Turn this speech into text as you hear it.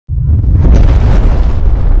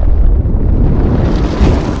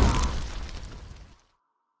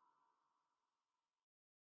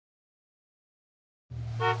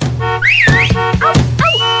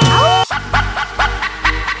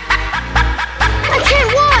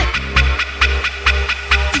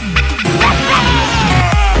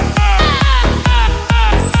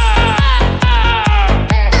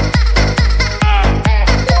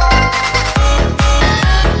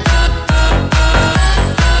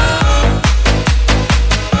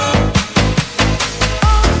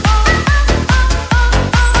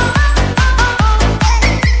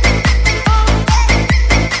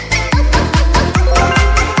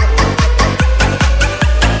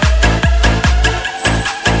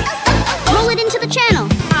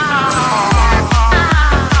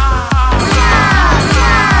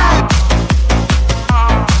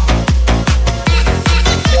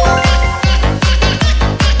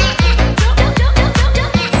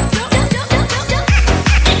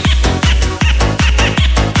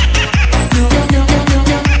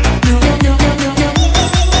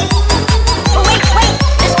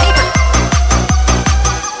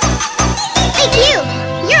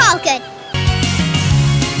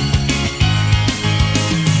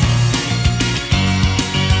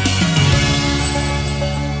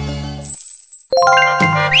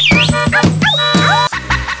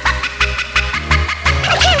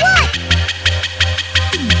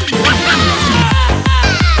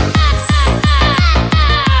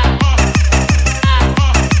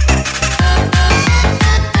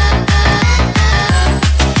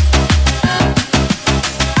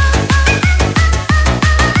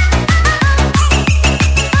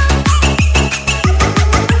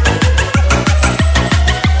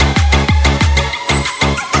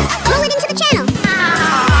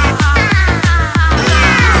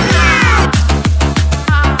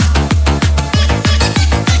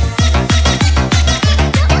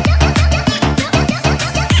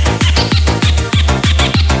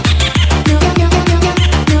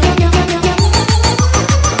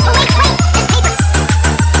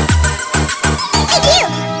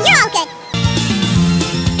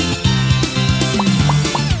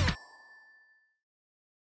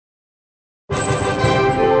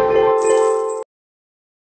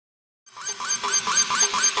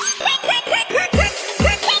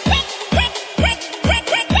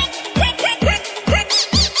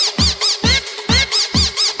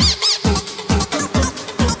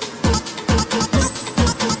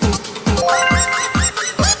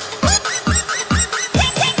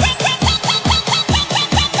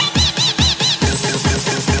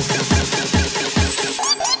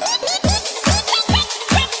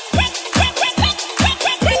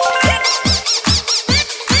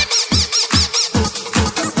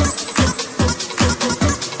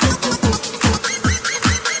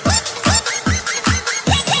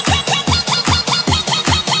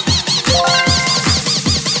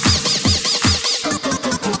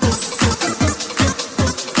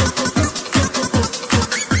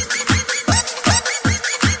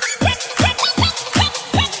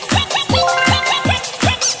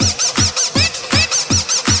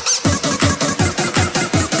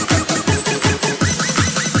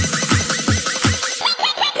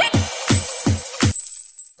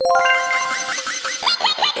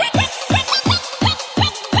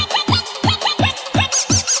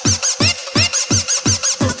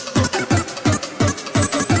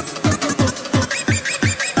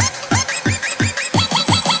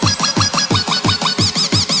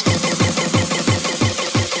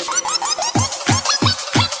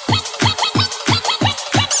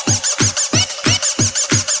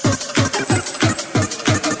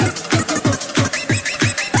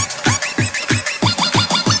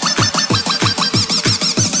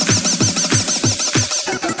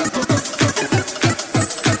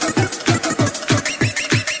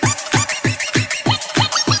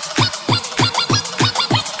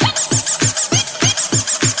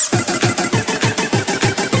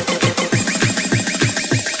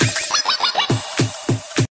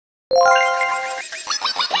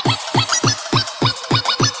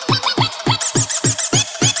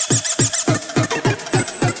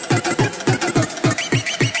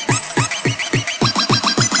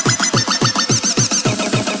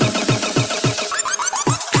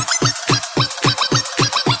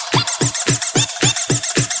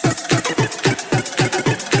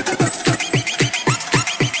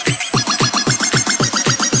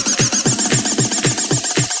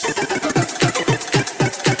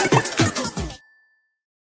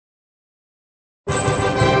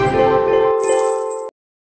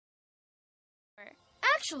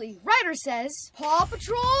Actually, Ryder says, Paw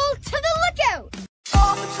Patrol to the lookout!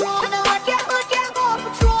 Paw Patrol to the lookout, lookout! Paw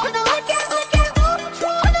Patrol to the lookout, lookout! Paw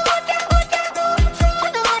Patrol to the lookout, lookout! Paw Patrol to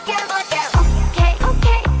the lookout, lookout! Okay,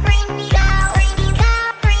 okay, green beans go, green beans go,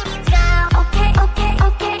 green beans go. Okay, okay,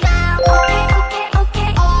 okay, go. Okay, okay, okay.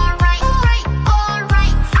 All right, all right, all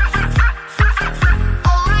right.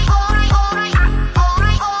 All right, all right, all right. All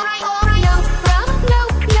right, all right, all right. No problem, no,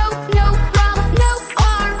 no, no problem, no.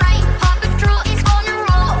 All right, Paw Patrol is on a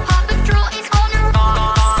roll. Paw Patrol is on a roll.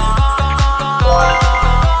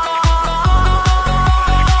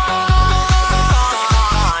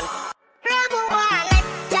 Ruble one,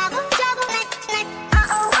 double, double,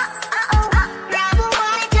 uh-oh, Ruble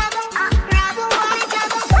one, double, Ruble one,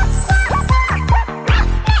 double.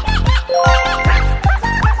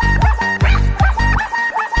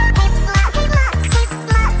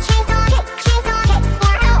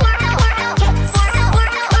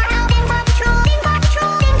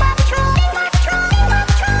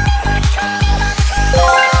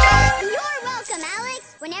 You're welcome, Alex.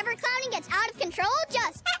 Whenever clowning gets out of control,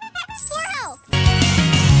 just for help.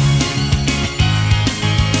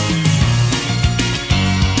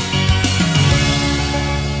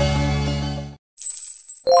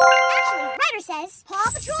 Actually, Ryder says, Paw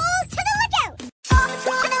Patrol to the lookout! Paw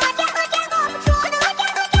Patrol to the lookout, lookout! Paw Patrol to the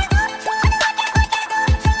lookout, lookout! Paw Patrol to the lookout, lookout! Paw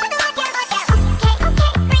Patrol to the lookout, lookout! Okay,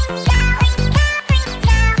 okay, green beans go, green beans go, green beans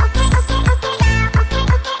go. Okay, okay, okay, go. Okay,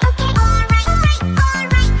 okay, okay. All right, all right, all right. All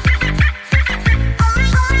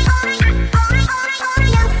right, all right, all right. All right, all right, all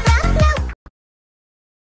right. No problem, no.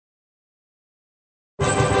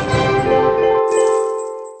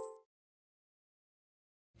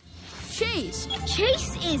 Chase.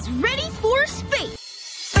 Chase is ready for space.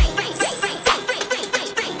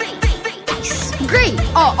 Great.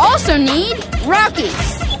 I'll also need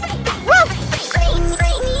rockets. Woo! All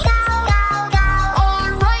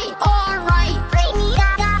right, all right.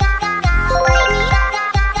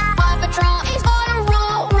 Paw Patrol is on a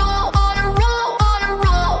roll, roll, on a roll, on a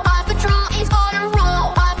roll. Paw Patrol is on a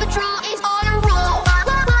roll. Paw Patrol is on a roll.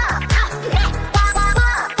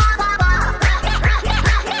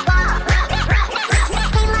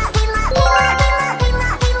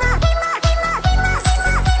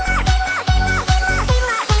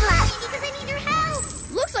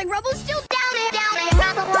 Looks like Rubble's still down it, down it.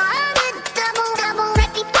 Rubble woman, double, double.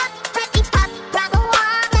 Preppy pup, Rubble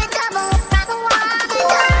woman, double, Rubble woman,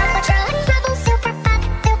 double. Paw Patrol and Rubble, super fun,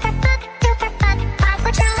 super fun, super fun. Paw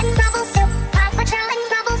Patrol and Rubble, Paw Patrol and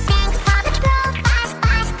Rubble, sing. Paw Patrol, fast,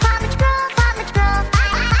 fast. Paw Patrol, Paw Patrol,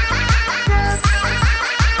 fast,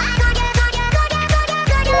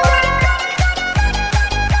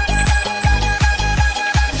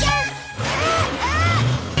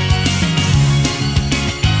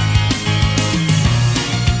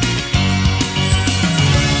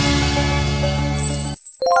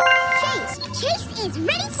 Chase is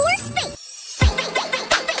ready for space.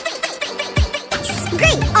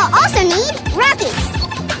 Great, I'll also need rockets.